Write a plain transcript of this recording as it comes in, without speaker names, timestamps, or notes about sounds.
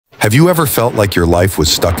Have you ever felt like your life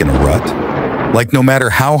was stuck in a rut? Like no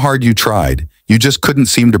matter how hard you tried, you just couldn't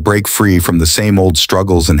seem to break free from the same old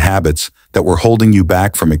struggles and habits that were holding you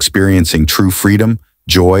back from experiencing true freedom,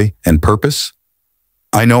 joy, and purpose?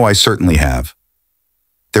 I know I certainly have.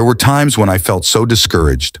 There were times when I felt so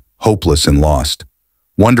discouraged, hopeless, and lost,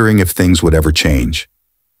 wondering if things would ever change.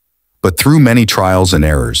 But through many trials and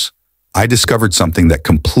errors, I discovered something that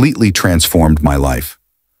completely transformed my life: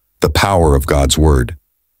 the power of God's Word.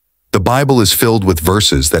 The Bible is filled with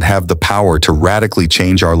verses that have the power to radically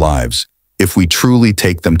change our lives if we truly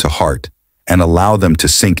take them to heart and allow them to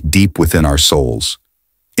sink deep within our souls.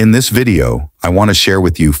 In this video, I want to share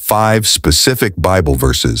with you 5 specific Bible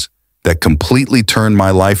verses that completely turned my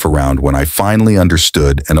life around when I finally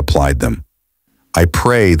understood and applied them. I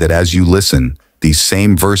pray that as you listen, these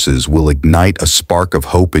same verses will ignite a spark of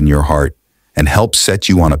hope in your heart and help set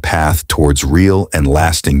you on a path towards real and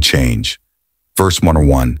lasting change. Verse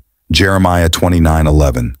 101, Jeremiah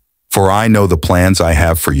 29:11. For I know the plans I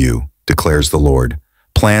have for you, declares the Lord,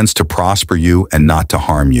 plans to prosper you and not to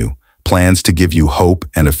harm you, plans to give you hope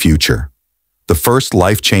and a future. The first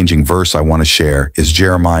life-changing verse I want to share is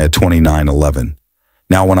Jeremiah 29:11.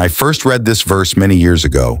 Now, when I first read this verse many years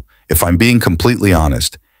ago, if I'm being completely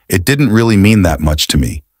honest, it didn't really mean that much to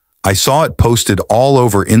me. I saw it posted all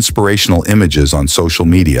over inspirational images on social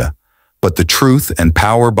media, but the truth and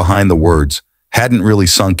power behind the words hadn't really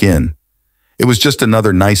sunk in. It was just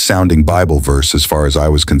another nice-sounding Bible verse as far as I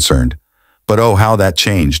was concerned. But oh, how that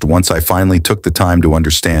changed once I finally took the time to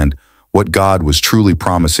understand what God was truly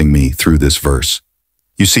promising me through this verse.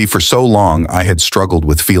 You see, for so long I had struggled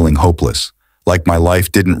with feeling hopeless, like my life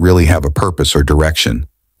didn't really have a purpose or direction.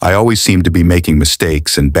 I always seemed to be making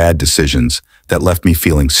mistakes and bad decisions that left me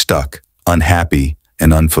feeling stuck, unhappy,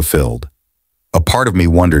 and unfulfilled. A part of me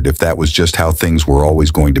wondered if that was just how things were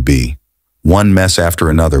always going to be, one mess after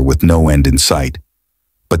another with no end in sight.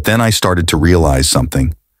 But then I started to realize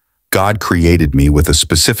something. God created me with a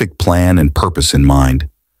specific plan and purpose in mind,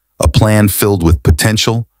 a plan filled with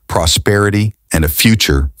potential, prosperity, and a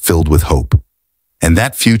future filled with hope. And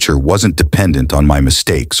that future wasn't dependent on my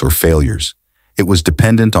mistakes or failures. It was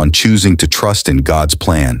dependent on choosing to trust in God's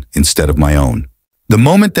plan instead of my own. The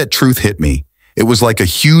moment that truth hit me, it was like a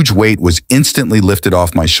huge weight was instantly lifted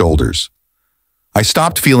off my shoulders. I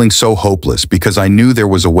stopped feeling so hopeless because I knew there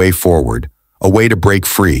was a way forward, a way to break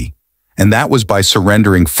free, and that was by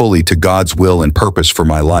surrendering fully to God's will and purpose for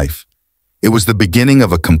my life. It was the beginning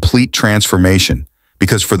of a complete transformation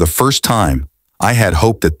because for the first time, I had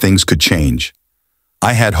hope that things could change.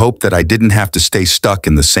 I had hope that I didn't have to stay stuck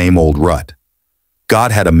in the same old rut.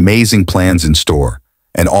 God had amazing plans in store,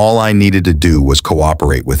 and all I needed to do was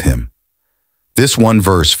cooperate with Him. This one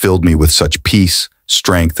verse filled me with such peace,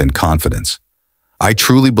 strength, and confidence. I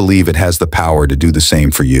truly believe it has the power to do the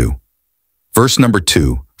same for you. Verse number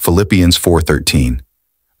 2, Philippians 4:13.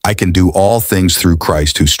 I can do all things through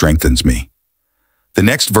Christ who strengthens me. The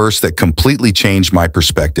next verse that completely changed my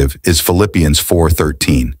perspective is Philippians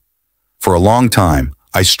 4:13. For a long time,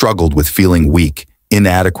 I struggled with feeling weak,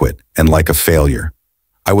 inadequate, and like a failure.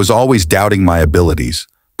 I was always doubting my abilities,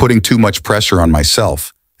 putting too much pressure on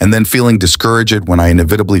myself, and then feeling discouraged when I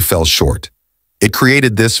inevitably fell short. It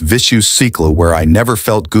created this vicious cycle where I never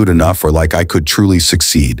felt good enough or like I could truly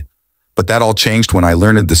succeed. But that all changed when I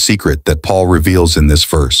learned the secret that Paul reveals in this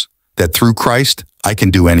verse, that through Christ, I can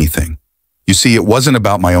do anything. You see, it wasn't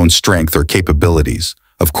about my own strength or capabilities.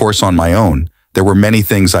 Of course, on my own, there were many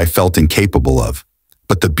things I felt incapable of.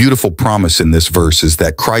 But the beautiful promise in this verse is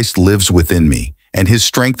that Christ lives within me, and His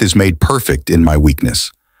strength is made perfect in my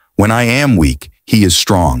weakness. When I am weak, He is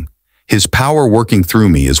strong. His power working through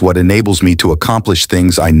me is what enables me to accomplish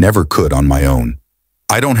things I never could on my own.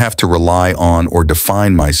 I don't have to rely on or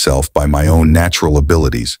define myself by my own natural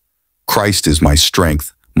abilities. Christ is my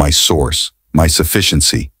strength, my source, my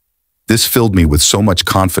sufficiency. This filled me with so much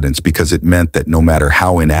confidence because it meant that no matter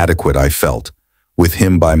how inadequate I felt, with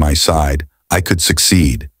Him by my side, I could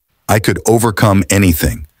succeed. I could overcome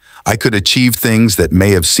anything. I could achieve things that may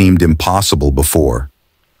have seemed impossible before.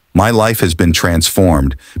 My life has been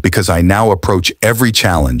transformed because I now approach every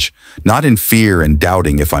challenge, not in fear and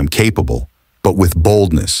doubting if I'm capable, but with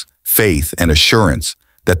boldness, faith, and assurance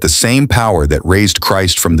that the same power that raised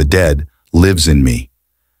Christ from the dead lives in me.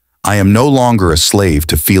 I am no longer a slave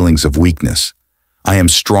to feelings of weakness. I am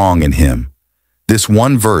strong in Him. This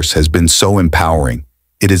one verse has been so empowering.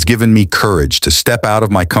 It has given me courage to step out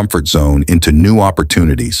of my comfort zone into new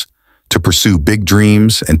opportunities, to pursue big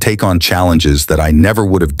dreams and take on challenges that I never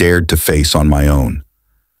would have dared to face on my own.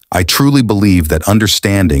 I truly believe that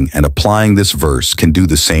understanding and applying this verse can do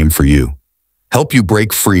the same for you. Help you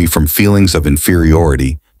break free from feelings of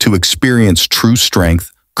inferiority to experience true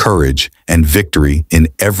strength, courage, and victory in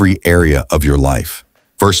every area of your life.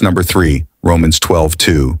 Verse number 3, Romans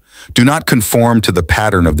 12:2. Do not conform to the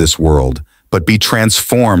pattern of this world, but be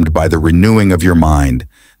transformed by the renewing of your mind.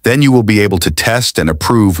 Then you will be able to test and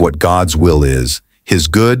approve what God's will is, His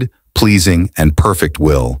good, pleasing, and perfect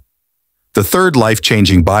will. The third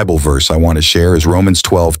life-changing Bible verse I want to share is Romans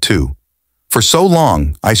 12:2. For so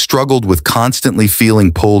long, I struggled with constantly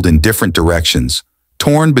feeling pulled in different directions,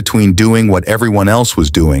 torn between doing what everyone else was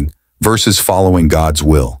doing versus following God's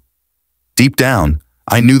will. Deep down,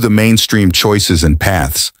 I knew the mainstream choices and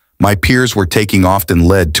paths my peers were taking often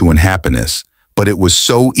led to unhappiness, but it was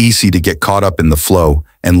so easy to get caught up in the flow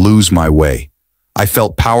and lose my way. I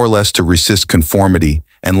felt powerless to resist conformity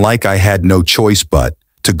and like I had no choice but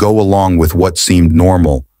to go along with what seemed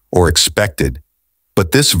normal or expected.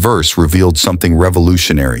 But this verse revealed something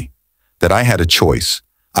revolutionary, that I had a choice.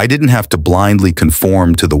 I didn't have to blindly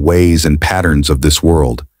conform to the ways and patterns of this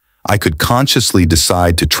world. I could consciously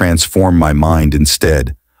decide to transform my mind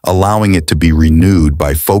instead, allowing it to be renewed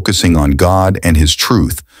by focusing on God and His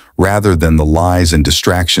truth rather than the lies and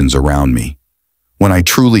distractions around me. When I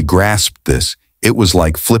truly grasped this, it was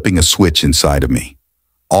like flipping a switch inside of me.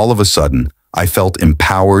 All of a sudden, I felt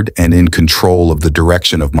empowered and in control of the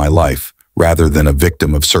direction of my life, rather than a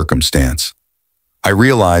victim of circumstance. I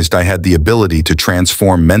realized I had the ability to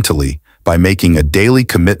transform mentally by making a daily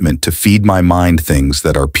commitment to feed my mind things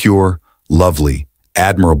that are pure, lovely,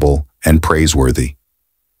 admirable, and praiseworthy.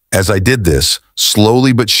 As I did this,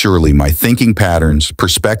 slowly but surely my thinking patterns,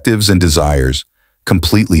 perspectives, and desires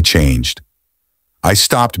completely changed. I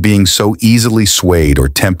stopped being so easily swayed or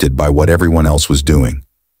tempted by what everyone else was doing.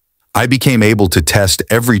 I became able to test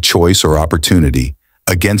every choice or opportunity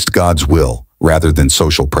against God's will rather than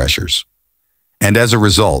social pressures. And as a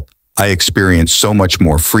result, I experienced so much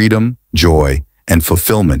more freedom, joy, and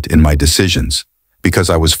fulfillment in my decisions because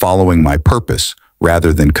I was following my purpose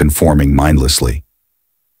rather than conforming mindlessly.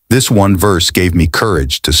 This one verse gave me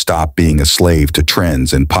courage to stop being a slave to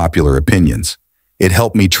trends and popular opinions. It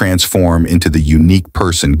helped me transform into the unique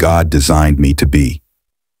person God designed me to be.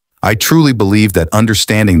 I truly believe that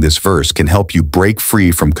understanding this verse can help you break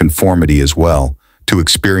free from conformity as well, to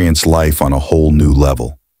experience life on a whole new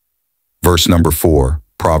level. Verse number 4,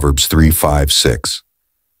 Proverbs 3:5-6.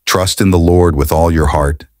 Trust in the Lord with all your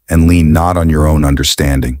heart and lean not on your own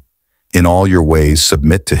understanding. In all your ways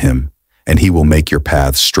submit to Him, and He will make your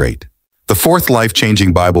paths straight. The fourth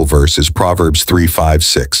life-changing Bible verse is Proverbs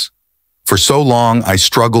 3:5-6. For so long, I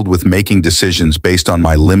struggled with making decisions based on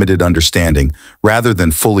my limited understanding rather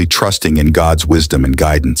than fully trusting in God's wisdom and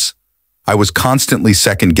guidance. I was constantly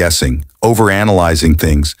second-guessing, overanalyzing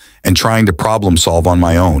things, and trying to problem-solve on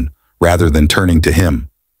my own, rather than turning to Him.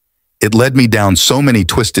 It led me down so many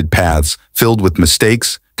twisted paths filled with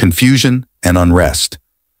mistakes, confusion, and unrest.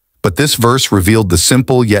 But this verse revealed the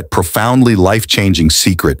simple yet profoundly life-changing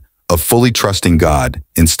secret of fully trusting God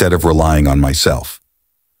instead of relying on myself.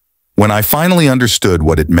 When I finally understood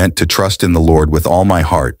what it meant to trust in the Lord with all my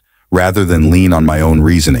heart, rather than lean on my own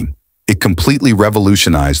reasoning, it completely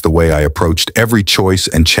revolutionized the way I approached every choice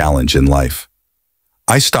and challenge in life.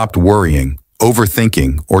 I stopped worrying,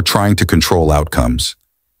 overthinking, or trying to control outcomes.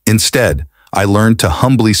 Instead, I learned to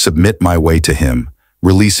humbly submit my way to Him,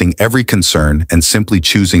 releasing every concern and simply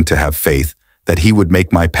choosing to have faith that He would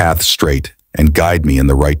make my path straight and guide me in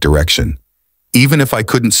the right direction, even if I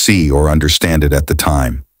couldn't see or understand it at the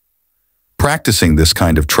time. Practicing this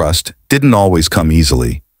kind of trust didn't always come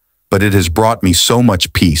easily, but it has brought me so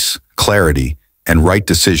much peace, clarity, and right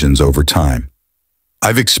decisions over time.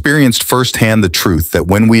 I've experienced firsthand the truth that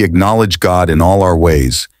when we acknowledge God in all our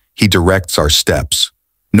ways, He directs our steps.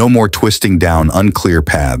 No more twisting down unclear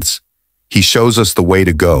paths. He shows us the way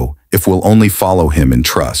to go if we'll only follow Him in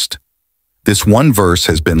trust. This one verse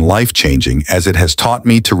has been life-changing as it has taught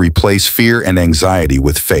me to replace fear and anxiety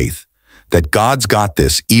with faith, that God's got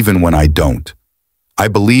this even when I don't. I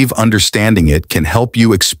believe understanding it can help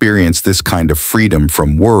you experience this kind of freedom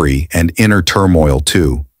from worry and inner turmoil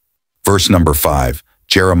too. Verse number 5,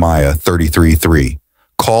 Jeremiah 33:3.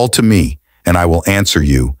 Call to me, and I will answer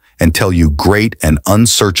you, and tell you great and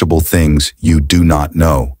unsearchable things you do not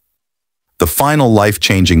know. The final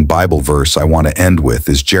life-changing Bible verse I want to end with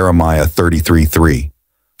is Jeremiah 33:3.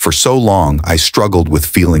 For so long, I struggled with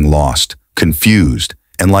feeling lost, confused,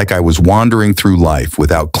 and like I was wandering through life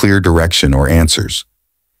without clear direction or answers.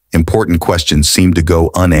 Important questions seemed to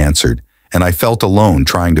go unanswered, and I felt alone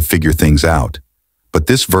trying to figure things out. But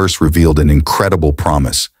this verse revealed an incredible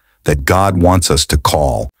promise that God wants us to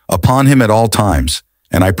call upon Him at all times,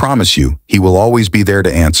 and I promise you, He will always be there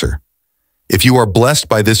to answer. If you are blessed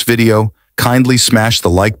by this video, kindly smash the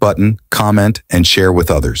like button, comment, and share with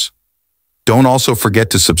others. Don't also forget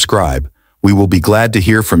to subscribe. We will be glad to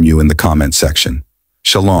hear from you in the comment section.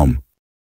 Shalom.